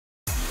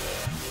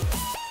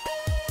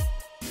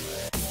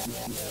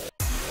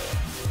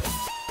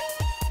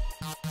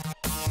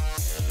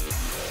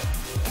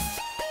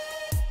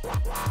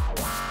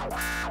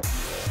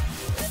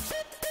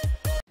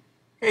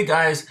Hey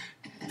guys,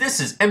 this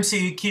is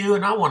MCEQ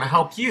and I want to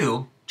help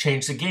you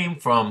change the game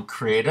from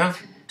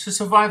creative to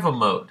survival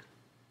mode.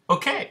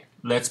 Okay,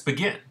 let's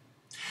begin.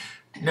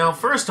 Now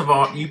first of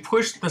all, you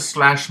push the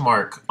slash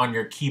mark on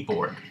your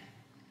keyboard.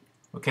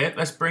 Okay,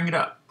 let's bring it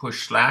up.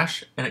 Push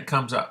slash and it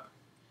comes up.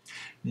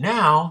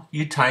 Now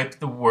you type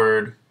the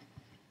word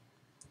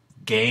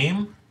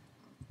game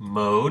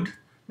mode.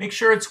 Make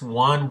sure it's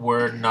one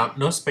word,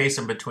 no space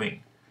in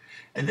between.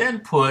 And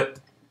then put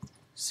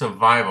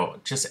survival,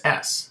 just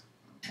S.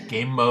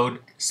 Game mode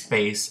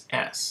space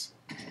S.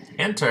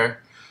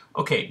 Enter.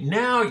 Okay,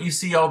 now you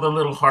see all the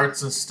little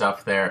hearts and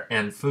stuff there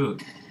and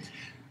food.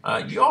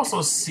 You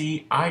also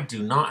see I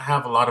do not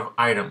have a lot of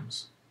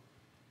items.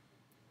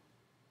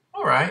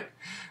 Alright,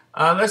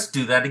 let's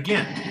do that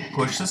again.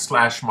 Push the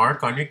slash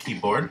mark on your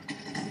keyboard.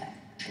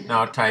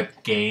 Now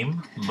type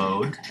game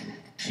mode,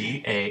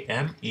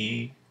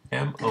 GAMEMODE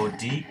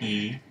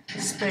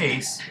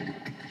space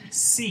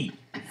C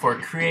for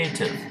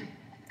creative.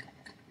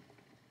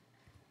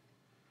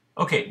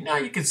 Okay, now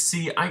you can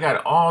see I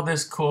got all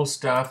this cool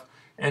stuff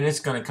and it's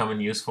going to come in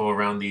useful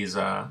around these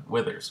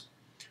withers.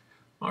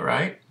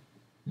 Alright,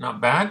 not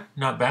bad,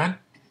 not bad.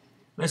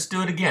 Let's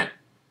do it again.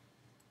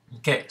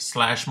 Okay,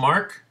 slash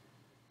mark,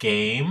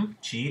 game,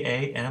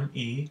 GAMEMODE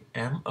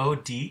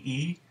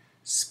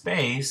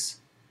space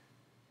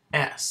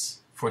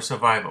S for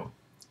survival.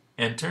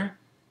 Enter.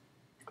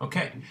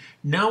 Okay,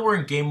 now we're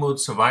in game mode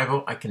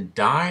survival. I can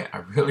die. I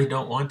really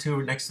don't want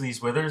to next to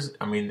these withers.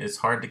 I mean, it's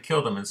hard to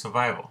kill them in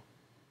survival.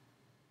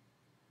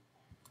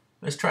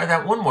 Let's try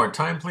that one more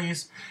time,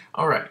 please.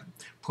 Alright,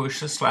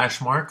 push the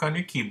slash mark on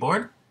your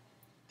keyboard.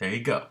 There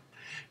you go.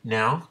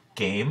 Now,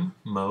 game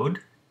mode,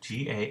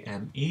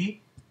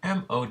 GAMEMODE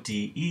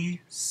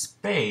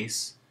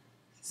space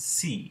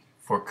C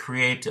for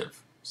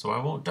creative, so I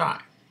won't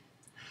die.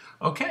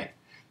 Okay,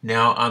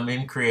 now I'm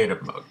in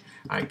creative mode.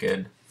 I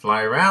could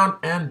fly around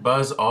and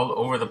buzz all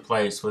over the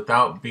place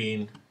without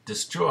being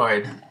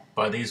destroyed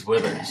by these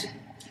withers.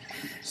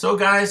 So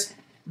guys,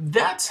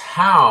 that's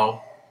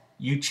how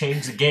you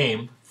change the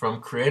game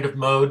from creative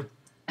mode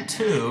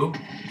to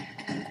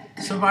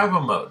survival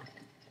mode.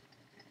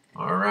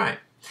 Alright,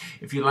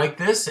 if you like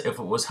this, if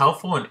it was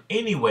helpful in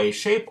any way,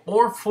 shape,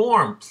 or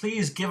form,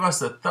 please give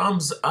us a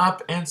thumbs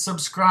up and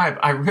subscribe.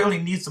 I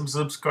really need some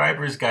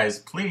subscribers, guys.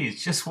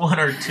 Please, just one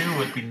or two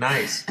would be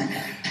nice.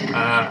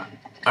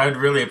 I'd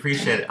really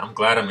appreciate it. I'm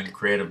glad I'm in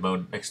creative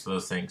mode next to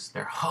those things.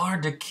 They're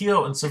hard to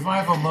kill in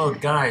survival mode,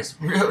 guys.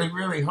 Really,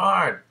 really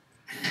hard.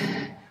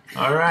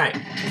 Alright,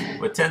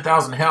 with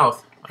 10,000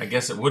 health, I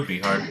guess it would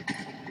be hard.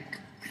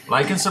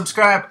 Like and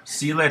subscribe.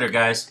 See you later,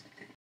 guys.